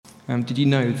Did you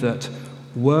know that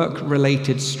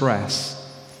work-related stress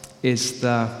is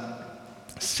the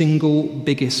single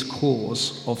biggest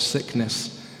cause of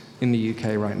sickness in the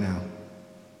UK right now?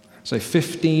 So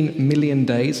 15 million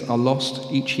days are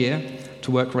lost each year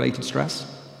to work-related stress,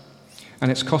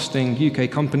 and it's costing UK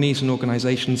companies and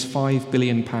organisations £5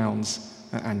 billion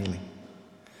annually.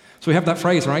 So we have that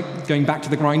phrase, right, going back to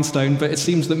the grindstone, but it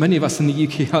seems that many of us in the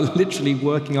UK are literally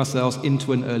working ourselves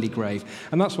into an early grave.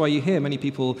 And that's why you hear many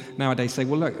people nowadays say,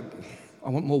 well, look, I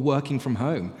want more working from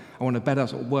home. I want a better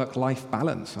sort of work-life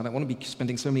balance. I don't want to be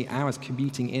spending so many hours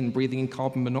commuting in, breathing in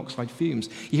carbon monoxide fumes.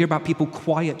 You hear about people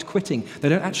quiet quitting. They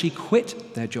don't actually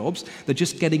quit their jobs. They're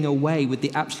just getting away with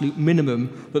the absolute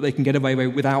minimum that they can get away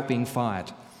with without being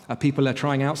fired. People are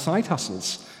trying out side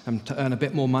hustles to earn a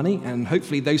bit more money, and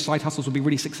hopefully those side hustles will be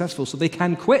really successful so they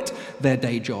can quit their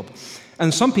day job.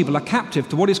 And some people are captive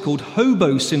to what is called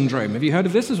hobo syndrome. Have you heard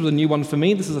of this? This was a new one for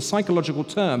me. This is a psychological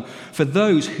term for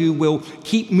those who will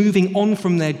keep moving on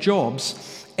from their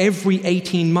jobs every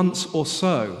 18 months or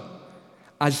so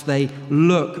as they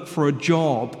look for a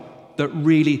job that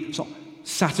really sort of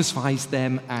satisfies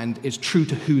them and is true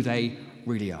to who they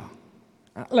really are.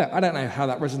 Look, I don't know how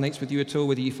that resonates with you at all,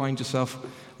 whether you find yourself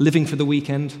living for the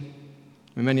weekend. I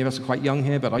mean, many of us are quite young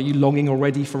here, but are you longing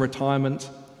already for retirement?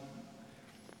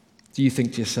 Do you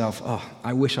think to yourself, oh,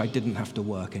 I wish I didn't have to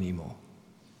work anymore?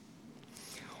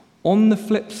 On the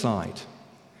flip side,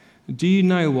 do you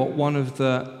know what one of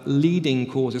the leading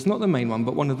causes, not the main one,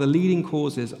 but one of the leading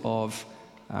causes of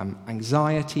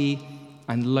anxiety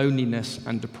and loneliness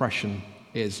and depression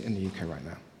is in the UK right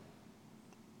now?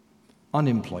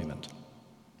 Unemployment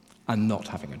and not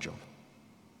having a job.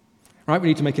 Right, we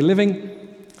need to make a living,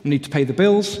 we need to pay the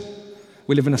bills.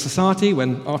 We live in a society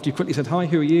when, after you quickly said, hi,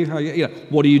 who are you? How are you?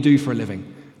 What do you do for a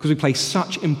living? Because we place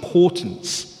such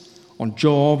importance on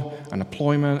job and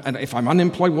employment, and if I'm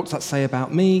unemployed, what's that say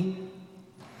about me?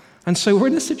 And so we're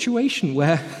in a situation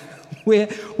where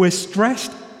we're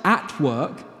stressed at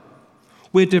work,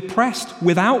 we're depressed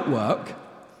without work.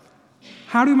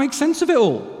 How do we make sense of it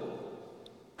all?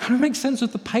 How do we make sense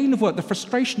of the pain of work, the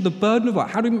frustration, the burden of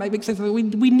work? How do we make sense of it?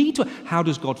 We need to. How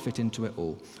does God fit into it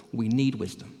all? We need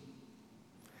wisdom.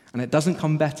 And it doesn't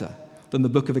come better than the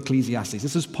book of Ecclesiastes.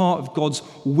 This is part of God's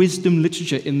wisdom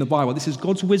literature in the Bible. This is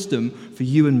God's wisdom for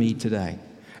you and me today.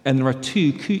 And there are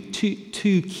two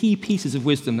key pieces of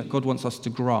wisdom that God wants us to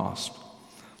grasp.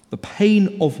 The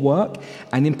pain of work,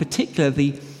 and in particular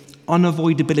the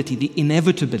unavoidability, the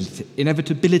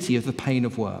inevitability of the pain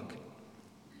of work.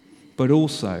 But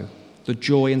also the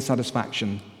joy and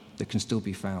satisfaction that can still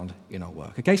be found in our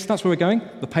work. Okay, so that's where we're going.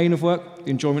 The pain of work,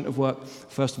 the enjoyment of work.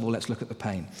 First of all, let's look at the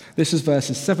pain. This is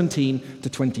verses 17 to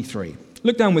 23.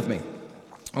 Look down with me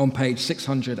on page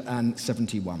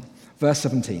 671. Verse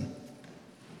 17.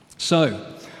 So,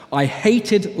 I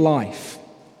hated life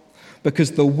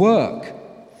because the work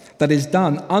that is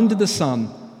done under the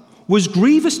sun was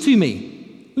grievous to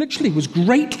me. Literally, was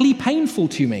greatly painful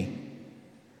to me.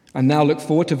 And now look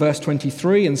forward to verse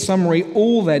 23. In summary,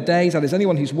 all their days, that is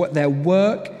anyone whose their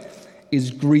work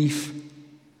is grief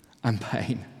and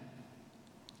pain.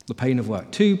 The pain of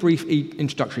work. Two brief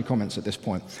introductory comments at this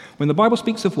point. When the Bible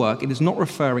speaks of work, it is not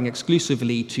referring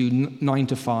exclusively to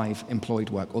 9-to-5 employed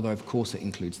work, although of course it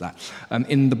includes that.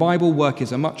 In the Bible, work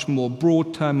is a much more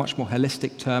broad term, much more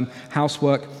holistic term.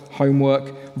 Housework,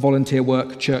 homework, volunteer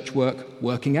work, church work,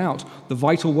 working out. The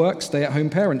vital work stay-at-home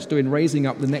parents do in raising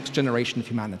up the next generation of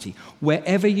humanity.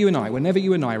 Whenever you and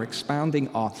I are expounding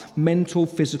our mental,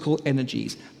 physical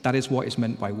energies, that is what is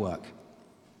meant by work.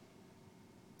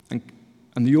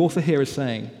 And the author here is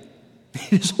saying,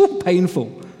 it is all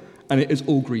painful and it is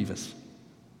all grievous.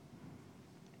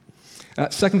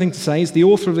 Second thing to say is the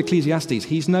author of Ecclesiastes,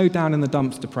 he's no down in the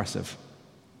dumps depressive.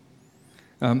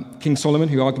 King Solomon,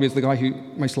 who arguably is the guy who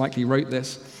most likely wrote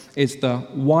this, is the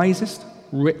wisest,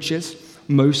 richest,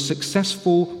 most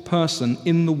successful person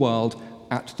in the world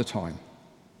at the time.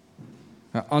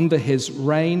 Under his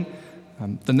reign,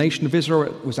 the nation of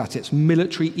Israel was at its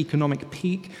military economic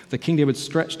peak. The kingdom had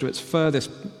stretched to its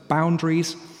furthest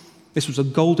boundaries. This was a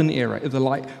golden era.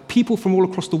 People from all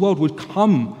across the world would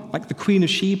come, like the Queen of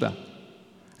Sheba,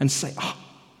 and say,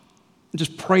 and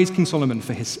just praise King Solomon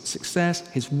for his success,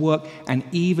 his work, and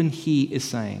even he is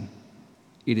saying,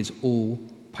 it is all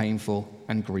painful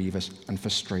and grievous and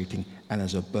frustrating and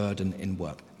as a burden in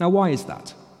work. Now, why is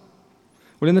that?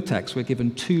 Well, in the text, we're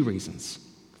given two reasons.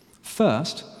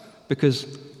 First,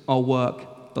 because our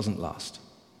work doesn't last.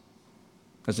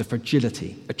 There's a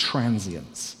fragility, a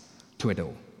transience to it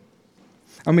all.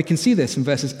 And we can see this in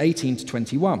verses 18 to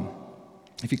 21.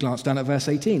 If you glance down at verse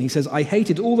 18, he says, I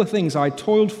hated all the things I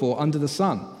toiled for under the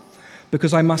sun,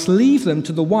 because I must leave them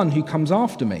to the one who comes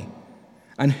after me.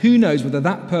 And who knows whether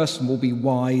that person will be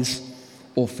wise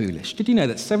or foolish. Did you know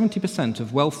that 70%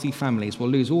 of wealthy families will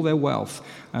lose all their wealth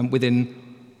within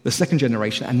the second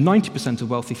generation, and 90% of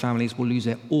wealthy families will lose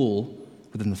it all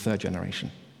within the third generation?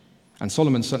 And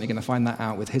Solomon's certainly going to find that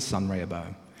out with his son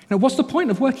Rehoboam. Now, what's the point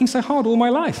of working so hard all my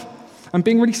life and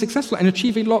being really successful and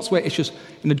achieving lots where it's just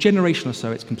in a generation or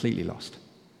so it's completely lost?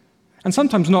 And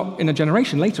sometimes not in a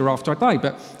generation later after I die,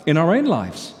 but in our own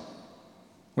lives,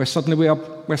 where suddenly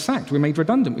we're sacked, we're made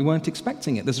redundant, we weren't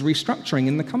expecting it. There's a restructuring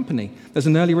in the company, there's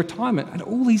an early retirement, and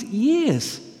all these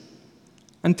years,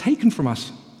 and taken from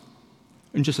us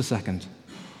in just a second.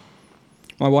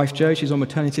 My wife Jo, she's on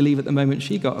maternity leave at the moment.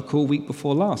 She got a call week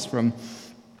before last from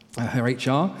her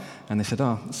HR, and they said,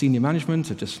 senior management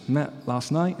have just met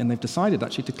last night, and they've decided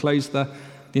actually to close the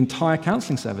entire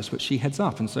counselling service, which she heads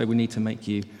up, and so we need to make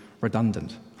you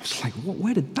redundant. I was like,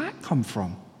 where did that come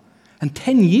from? And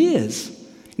 10 years,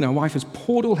 my wife has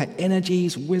poured all her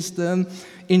energies, wisdom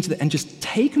into it and just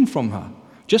taken from her,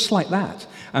 just like that.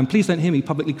 And please don't hear me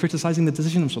publicly criticizing the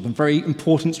decision. I'm sure there are very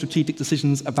important strategic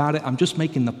decisions about it. I'm just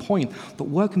making the point that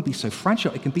work can be so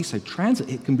fragile, it can be so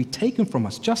transient, it can be taken from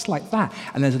us just like that.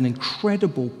 And there's an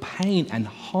incredible pain and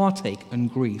heartache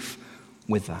and grief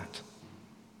with that.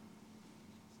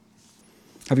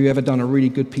 Have you ever done a really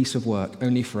good piece of work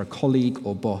only for a colleague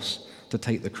or boss to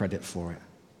take the credit for it?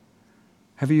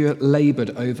 Have you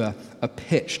labored over a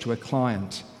pitch to a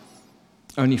client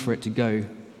only for it to go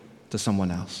to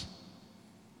someone else?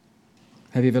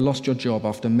 Have you ever lost your job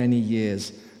after many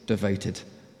years devoted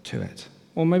to it?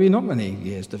 Or maybe not many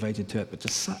years devoted to it, but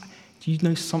just do you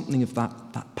know something of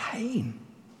that pain?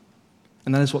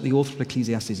 And that is what the author of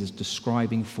Ecclesiastes is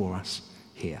describing for us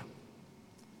here.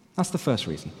 That's the first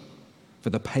reason,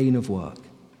 for the pain of work.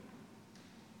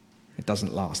 It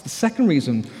doesn't last. The second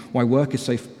reason why work is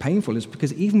so painful is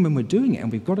because even when we're doing it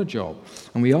and we've got a job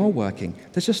and we are working,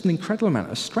 there's just an incredible amount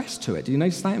of stress to it. Do you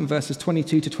notice that in verses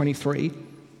 22 to 23?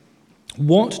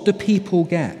 What do people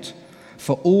get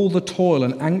for all the toil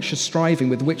and anxious striving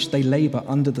with which they labor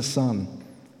under the sun?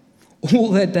 All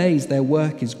their days their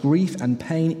work is grief and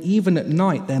pain. Even at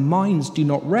night their minds do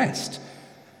not rest.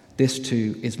 This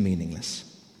too is meaningless.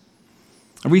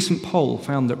 A recent poll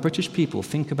found that British people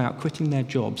think about quitting their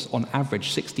jobs on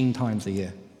average 16 times a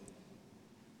year.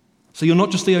 So you're not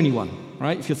just the only one,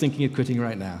 right, if you're thinking of quitting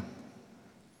right now.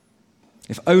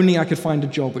 If only I could find a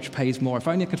job which pays more, if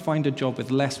only I could find a job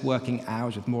with less working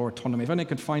hours, with more autonomy, if only I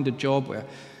could find a job where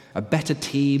a better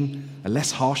team, a less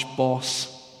harsh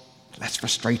boss, a less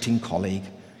frustrating colleague,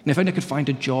 and if only I could find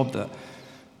a job that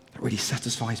really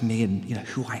satisfies me and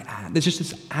who I am. There's just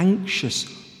this anxious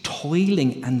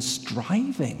toiling and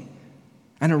striving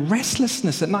and a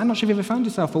restlessness at night. I'm not sure if you've ever found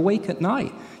yourself awake at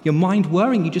night, your mind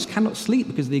worrying, you just cannot sleep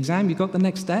because of the exam you got the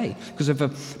next day, because of a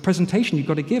presentation you've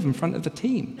got to give in front of the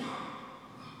team,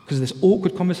 because of this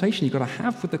awkward conversation you've got to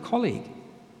have with a colleague.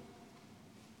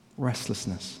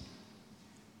 Restlessness,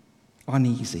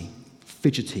 uneasy,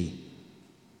 fidgety,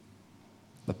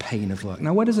 the pain of work.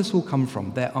 Now, where does this all come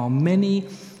from? There are many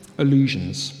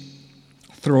allusions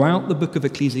throughout the book of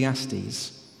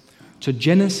Ecclesiastes to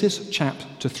Genesis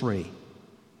chapter 3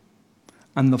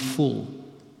 and the fall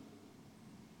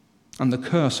and the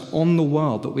curse on the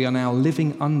world that we are now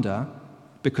living under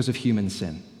because of human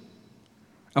sin.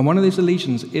 And one of those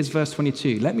allusions is verse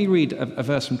 22. Let me read a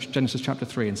verse from Genesis chapter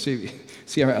 3 and see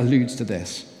how it alludes to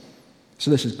this.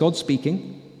 So this is God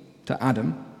speaking to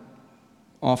Adam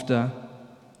after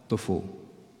the fall.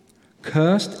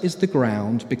 Cursed is the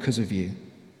ground because of you.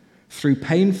 Through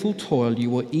painful toil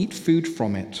you will eat food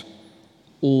from it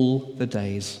all the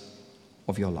days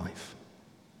of your life.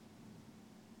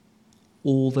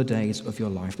 All the days of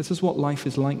your life. This is what life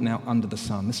is like now under the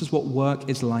sun. This is what work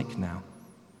is like now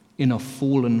in a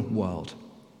fallen world.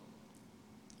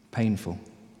 Painful,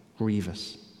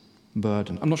 grievous,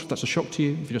 burden. I'm not sure if that's a shock to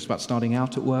you, if you're just about starting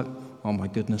out at work. Oh my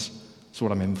goodness, that's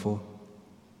what I'm in for.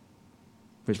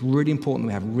 But it's really important that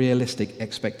we have realistic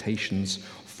expectations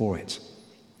for it,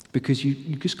 because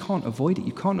you just can't avoid it.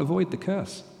 You can't avoid the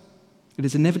curse. It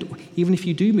is inevitable. Even if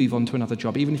you do move on to another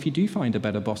job, even if you do find a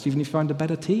better boss, even if you find a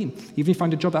better team, even if you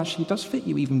find a job that actually does fit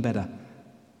you even better,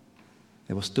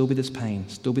 there will still be this pain,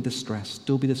 still be this stress,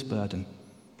 still be this burden.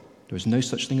 There is no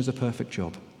such thing as a perfect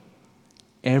job.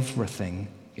 Everything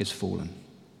is fallen.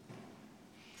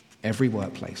 Every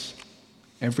workplace,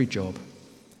 every job,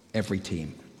 every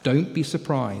team. Don't be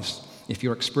surprised if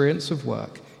your experience of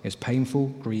work is painful,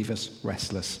 grievous,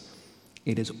 restless.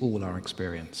 It is all our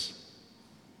experience.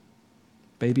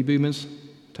 Baby boomers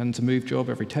tend to move job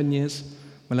every 10 years.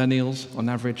 Millennials, on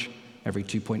average, every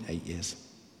 2.8 years.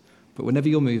 But whenever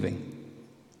you're moving,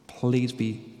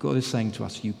 God is saying to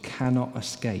us, you cannot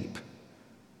escape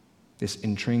this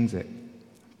intrinsic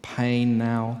pain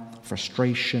now,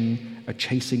 frustration, a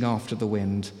chasing after the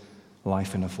wind,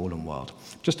 life in a fallen world.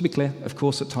 Just to be clear, of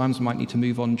course, at times we might need to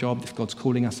move on job if God's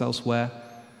calling us elsewhere.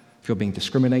 If you're being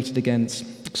discriminated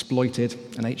against, exploited,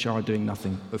 and HR are doing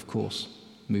nothing, of course,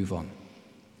 move on.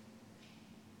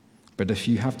 But if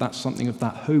you have something of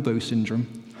that hobo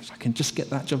syndrome, I can just get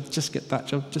that job, just get that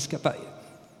job, just get that.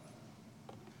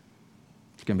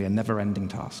 It's going to be a never-ending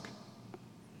task.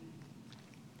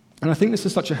 And I think this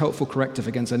is such a helpful corrective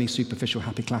against any superficial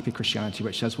happy-clappy Christianity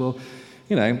which says, well,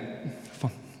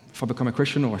 if I become a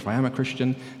Christian or if I am a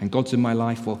Christian and God's in my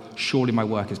life, well, surely my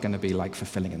work is going to be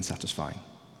fulfilling and satisfying.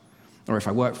 Or if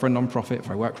I work for a non-profit, if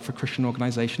I work for a Christian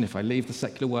organization, if I leave the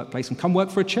secular workplace and come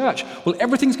work for a church, well,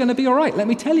 everything's going to be all right. Let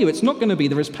me tell you, it's not going to be.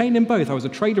 There is pain in both. I was a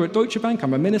trader at Deutsche Bank.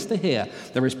 I'm a minister here.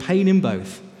 There is pain in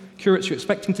both. Curates you're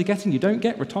expecting to get and you don't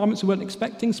get. Retirements you weren't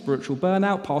expecting. Spiritual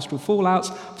burnout. Pastoral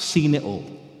fallouts. I've seen it all.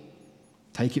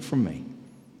 Take it from me.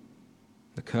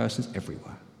 The curse is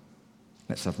everywhere.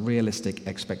 Let's have realistic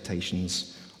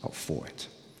expectations for it.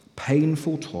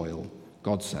 Painful toil,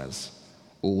 God says,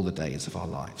 all the days of our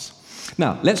lives.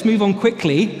 Now, let's move on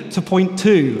quickly to point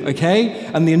 2, okay?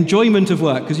 And the enjoyment of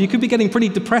work, because you could be getting pretty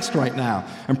depressed right now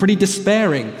and pretty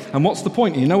despairing. And what's the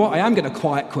point? You know what? I am going to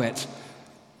quiet quit.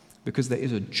 Because there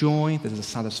is a joy, there is a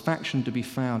satisfaction to be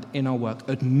found in our work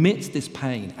amidst this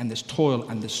pain and this toil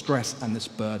and this stress and this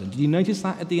burden. Did you notice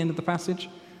that at the end of the passage?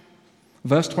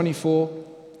 Verse 24,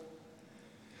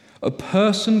 a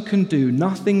person can do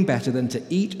nothing better than to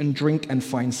eat and drink and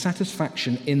find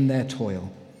satisfaction in their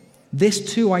toil.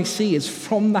 This too I see is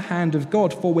from the hand of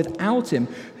God, for without him,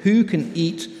 who can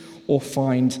eat or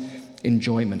find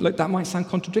enjoyment? Look, that might sound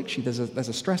contradictory. There's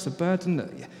a stress, a burden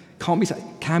that can't be said.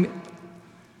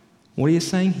 What he is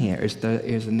saying here is there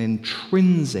is an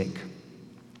intrinsic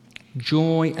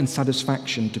joy and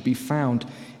satisfaction to be found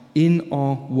in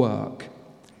our work,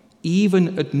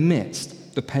 even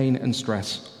amidst the pain and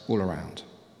stress all around.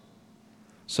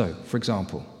 So, for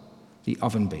example, the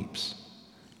oven beeps.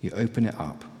 You open it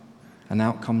up, and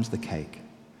out comes the cake,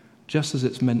 just as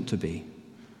it's meant to be.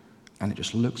 And it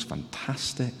just looks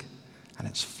fantastic, and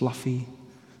it's fluffy,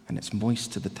 and it's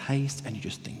moist to the taste, and you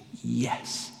just think,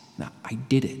 yes, now I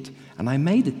did it. And I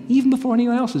made it, even before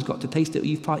anyone else has got to taste it.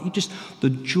 The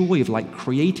joy of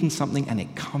creating something and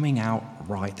it coming out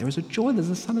right. There is a joy, there's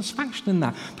a satisfaction in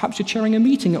that. Perhaps you're chairing a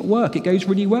meeting at work, it goes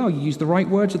really well, you use the right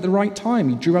words at the right time,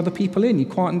 you drew other people in, you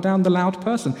quietened down the loud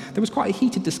person. There was quite a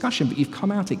heated discussion, but you've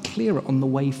come out it clearer on the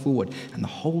way forward, and the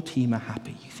whole team are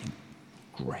happy. You think,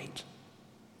 great.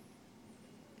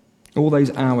 All those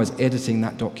hours editing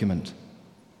that document,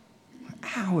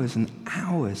 hours and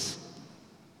hours.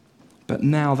 But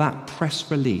now that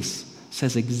press release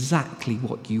says exactly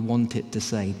what you want it to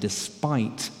say,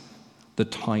 despite the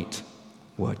tight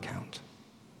word count.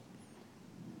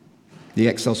 The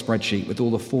Excel spreadsheet with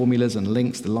all the formulas and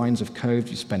links, the lines of code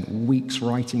you spent weeks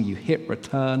writing, you hit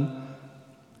return,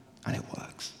 and it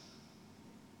works.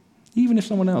 Even if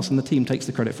someone else in the team takes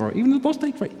the credit for it, even if the boss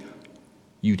takes credit,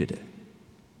 you did it.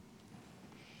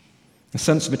 A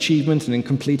sense of achievement in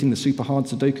completing the super hard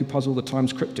Sudoku puzzle, the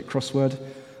Times cryptic crossword,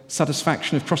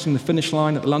 satisfaction of crossing the finish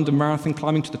line at the London Marathon,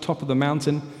 climbing to the top of the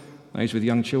mountain. Those with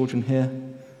young children here,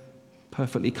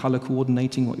 perfectly color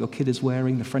coordinating what your kid is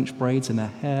wearing, the French braids in their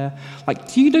hair.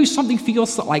 Do you do something for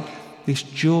yourself, this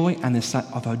joy and this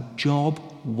of a job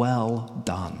well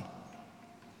done?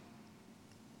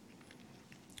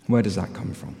 Where does that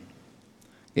come from?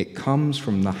 It comes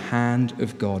from the hand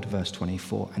of God, verse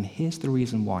 24. And here's the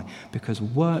reason why. Because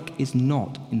work is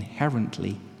not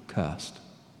inherently cursed.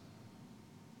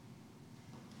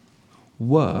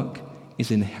 Work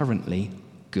is inherently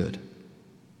good.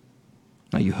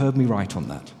 Now, you heard me right on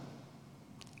that.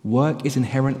 Work is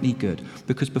inherently good,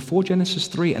 because before Genesis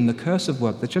 3 and the curse of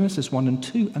work, there's Genesis 1 and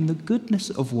 2 and the goodness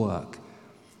of work.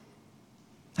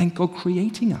 And God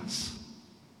creating us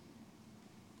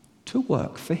to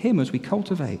work for him as we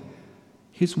cultivate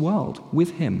his world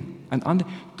with him. And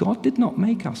God did not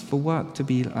make us for work to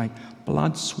be like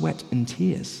blood, sweat, and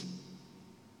tears,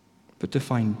 but to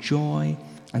find joy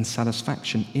and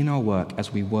satisfaction in our work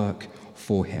as we work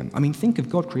for him. I mean, think of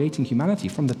God creating humanity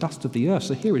from the dust of the earth.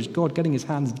 So here is God getting his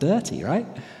hands dirty, right?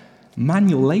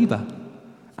 Manual labor.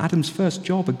 Adam's first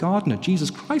job, a gardener. Jesus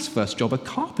Christ's first job, a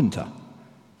carpenter.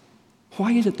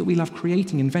 Why is it that we love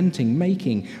creating, inventing,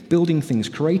 making, building things,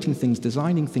 creating things,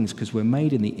 designing things? Because we're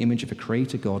made in the image of a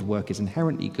creator God. Work is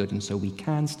inherently good, and so we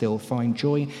can still find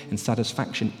joy and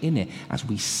satisfaction in it as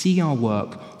we see our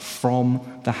work from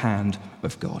the hand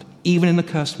of God, even in a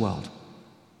cursed world.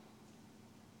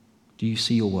 Do you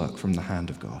see your work from the hand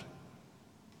of God?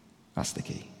 That's the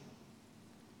key.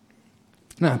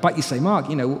 Now, but you say, Mark,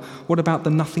 what about the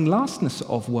nothing lastness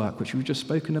of work, which we've just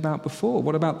spoken about before?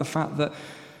 What about the fact that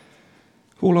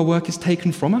all our work is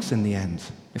taken from us in the end,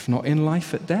 if not in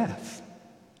life, at death?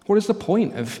 What is the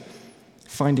point of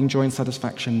finding joy and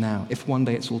satisfaction now if one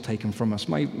day it's all taken from us?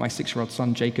 My 6-year-old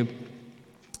son, Jacob,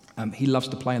 he loves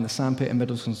to play in the sandpit in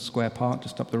Middleton Square Park,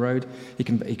 just up the road. He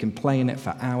can play in it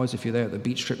for hours. If you're there at the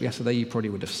beach trip yesterday, you probably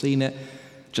would have seen it.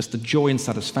 Just the joy and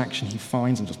satisfaction he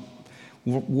finds in just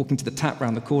walking to the tap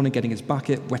round the corner, getting his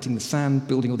bucket, wetting the sand,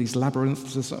 building all these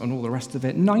labyrinths and all the rest of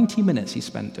it. 90 minutes he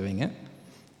spent doing it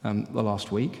the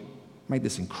last week. Made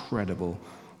this incredible,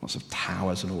 lots of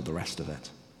towers and all the rest of it.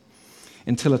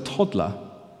 Until a toddler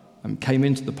came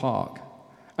into the park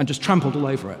and just trampled all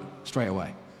over it straight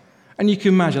away. And you can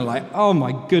imagine, oh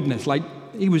my goodness,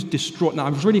 he was distraught. Now, I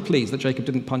was really pleased that Jacob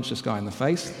didn't punch this guy in the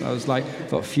face. I was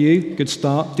thought, phew, good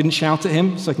start. Didn't shout at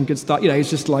him, second good start. He's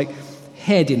just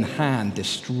head in hand,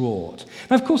 distraught.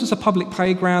 Now, of course, it's a public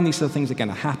playground. These sort of things are going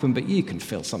to happen, but you can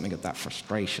feel something of that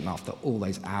frustration after all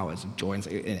those hours of joy.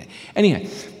 Anyway,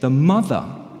 the mother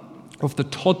of the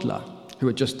toddler who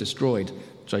had just destroyed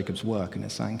Jacob's work and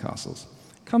his sandcastles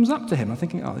comes up to him. I'm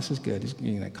thinking, this is good.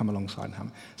 He's come alongside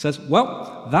him. Says,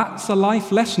 well, that's a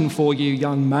life lesson for you,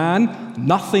 young man.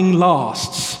 Nothing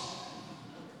lasts.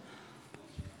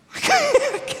 I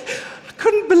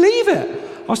couldn't believe it.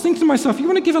 I was thinking to myself, you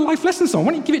want to give a life lesson to someone,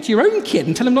 why don't you give it to your own kid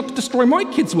and tell him not to destroy my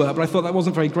kid's work? But I thought that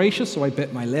wasn't very gracious, so I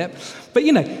bit my lip. But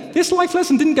this life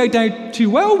lesson didn't go down too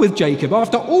well with Jacob.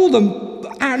 After all the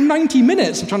 90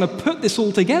 minutes of trying to put this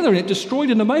all together, and it destroyed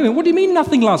in a moment. What do you mean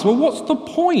nothing lasts? Well, what's the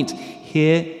point?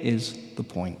 Here is the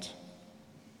point.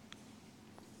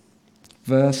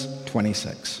 Verse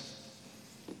 26.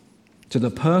 To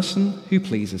the person who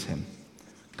pleases him,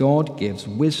 God gives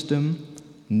wisdom,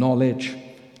 knowledge,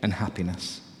 and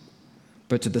happiness.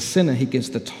 But to the sinner, he gives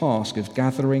the task of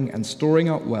gathering and storing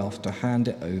up wealth to hand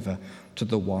it over to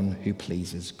the one who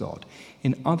pleases God.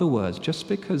 In other words, just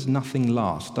because nothing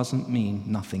lasts doesn't mean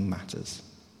nothing matters.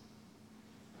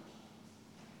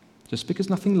 Just because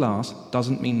nothing lasts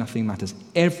doesn't mean nothing matters.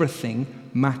 Everything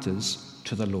matters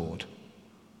to the Lord.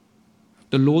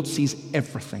 The Lord sees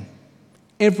everything.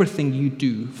 Everything you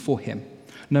do for him,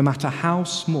 no matter how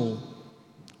small.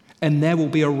 And there will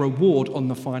be a reward on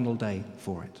the final day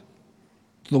for it.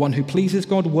 The one who pleases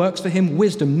God works for him,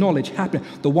 wisdom, knowledge, happiness.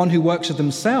 The one who works for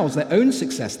themselves, their own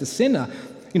success, the sinner,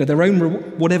 their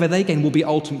own whatever they gain will be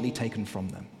ultimately taken from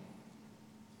them.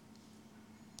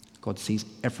 God sees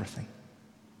everything.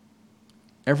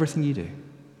 Everything you do.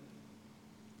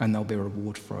 And there'll be a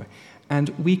reward for it. And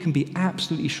we can be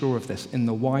absolutely sure of this in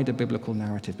the wider biblical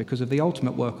narrative because of the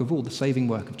ultimate work of all, the saving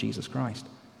work of Jesus Christ.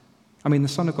 The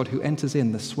Son of God who enters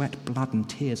in the sweat, blood, and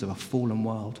tears of a fallen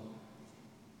world.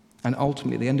 And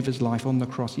ultimately, at the end of his life on the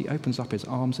cross, he opens up his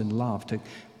arms in love to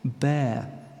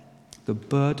bear the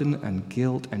burden and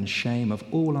guilt and shame of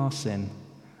all our sin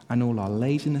and all our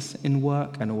laziness in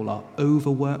work and all our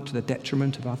overwork to the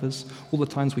detriment of others. All the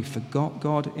times we forgot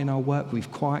God in our work,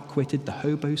 we've quiet quitted, the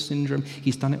hobo syndrome.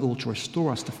 He's done it all to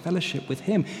restore us to fellowship with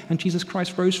him. And Jesus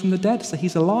Christ rose from the dead, so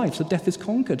he's alive, so death is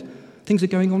conquered. Things are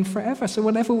going on forever. So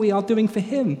whatever we are doing for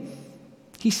him,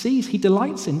 he sees, he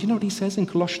delights in. Do you know what he says in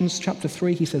Colossians chapter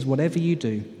 3? He says, whatever you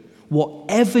do,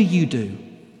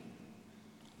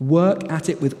 work at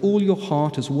it with all your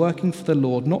heart as working for the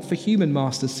Lord, not for human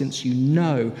masters, since you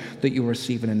know that you'll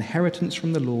receive an inheritance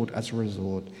from the Lord as a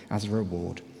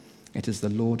reward. It is the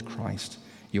Lord Christ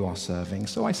you are serving.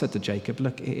 So I said to Jacob,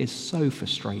 look, it is so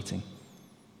frustrating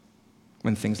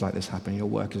when things like this happen. Your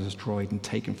work is destroyed and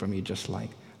taken from you just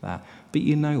like that. But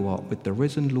you know what? With the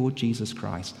risen Lord Jesus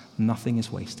Christ, nothing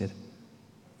is wasted.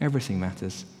 Everything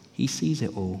matters. He sees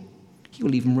it all. He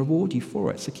will even reward you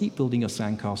for it. So keep building your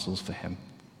sandcastles for him.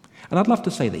 And I'd love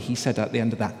to say that he said at the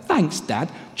end of that, thanks,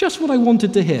 Dad, just what I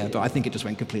wanted to hear. But I think it just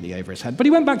went completely over his head. But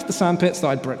he went back to the sandpit,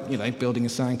 started building a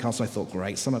sandcastle. I thought,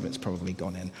 great, some of it's probably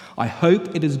gone in. I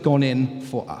hope it has gone in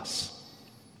for us.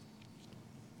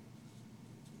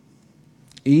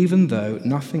 Even though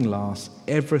nothing lasts,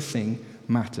 everything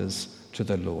matters to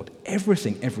the Lord.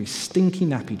 Everything, every stinky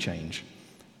nappy change,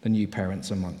 the new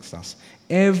parents amongst us,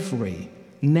 every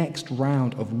next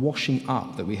round of washing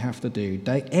up that we have to do,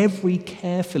 every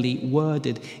carefully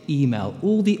worded email,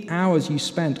 all the hours you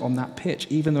spent on that pitch,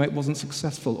 even though it wasn't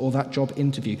successful, or that job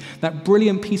interview, that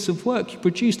brilliant piece of work you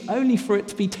produced only for it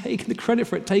to be taken, the credit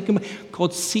for it taken.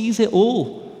 God sees it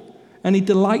all, and he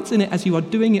delights in it as you are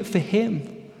doing it for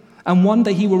him. And one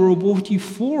day he will reward you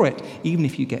for it, even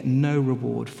if you get no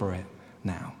reward for it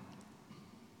now.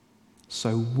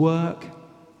 So work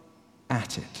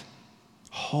at it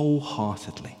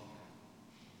wholeheartedly,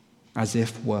 as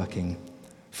if working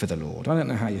for the Lord. I don't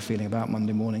know how you're feeling about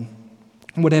Monday morning,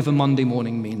 whatever Monday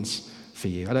morning means for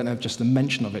you. I don't know if just the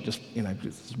mention of it, just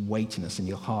this weightiness in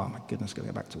your heart. My goodness, going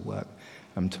to go back to work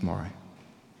tomorrow.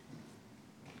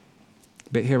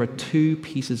 But here are two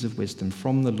pieces of wisdom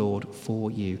from the Lord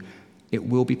for you. It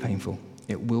will be painful.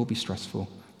 It will be stressful.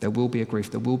 There will be a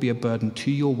grief. There will be a burden to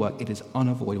your work. It is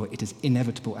unavoidable. It is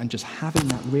inevitable. And just having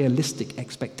that realistic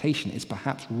expectation is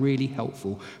perhaps really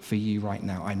helpful for you right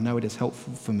now. I know it is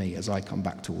helpful for me as I come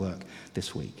back to work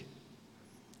this week.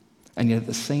 And yet at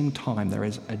the same time, there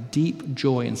is a deep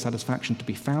joy and satisfaction to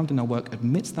be found in our work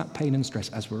amidst that pain and stress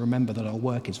as we remember that our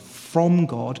work is from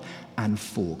God and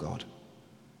for God.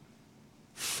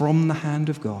 From the hand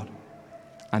of God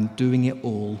and doing it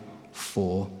all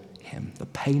for Him. The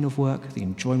pain of work, the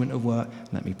enjoyment of work.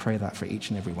 Let me pray that for each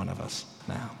and every one of us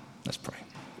now. Let's pray.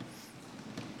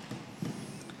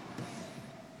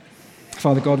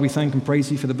 Father God, we thank and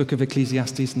praise you for the book of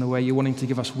Ecclesiastes and the way you're wanting to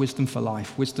give us wisdom for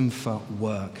life, wisdom for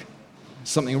work.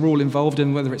 Something we're all involved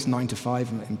in, whether it's 9 to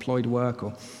 5, employed work,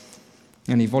 or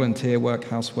any volunteer work,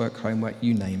 housework, homework,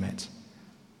 you name it.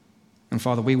 And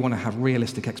Father, we want to have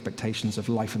realistic expectations of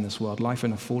life in this world, life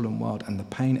in a fallen world, and the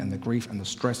pain and the grief and the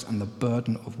stress and the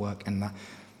burden of work and that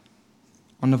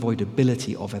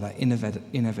unavoidability of it, that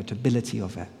inevitability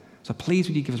of it. So please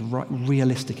would you give us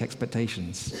realistic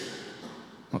expectations,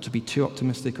 not to be too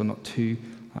optimistic or not too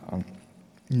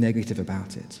negative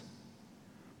about it.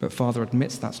 But Father,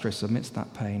 amidst that stress, amidst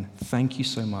that pain, thank you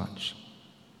so much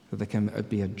that there can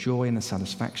be a joy and a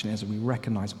satisfaction as we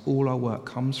recognize all our work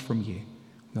comes from you.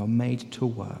 We are made to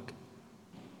work.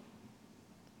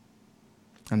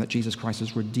 And that Jesus Christ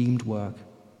has redeemed work.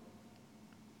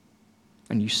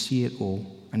 And you see it all.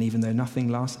 And even though nothing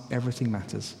lasts, everything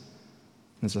matters.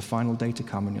 There's a final day to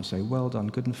come and you'll say, well done,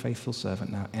 good and faithful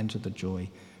servant, now enter the joy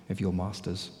of your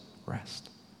master's rest.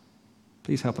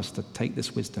 Please help us to take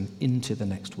this wisdom into the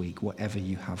next week, whatever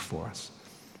you have for us.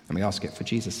 And we ask it for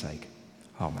Jesus' sake.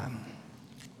 Amen.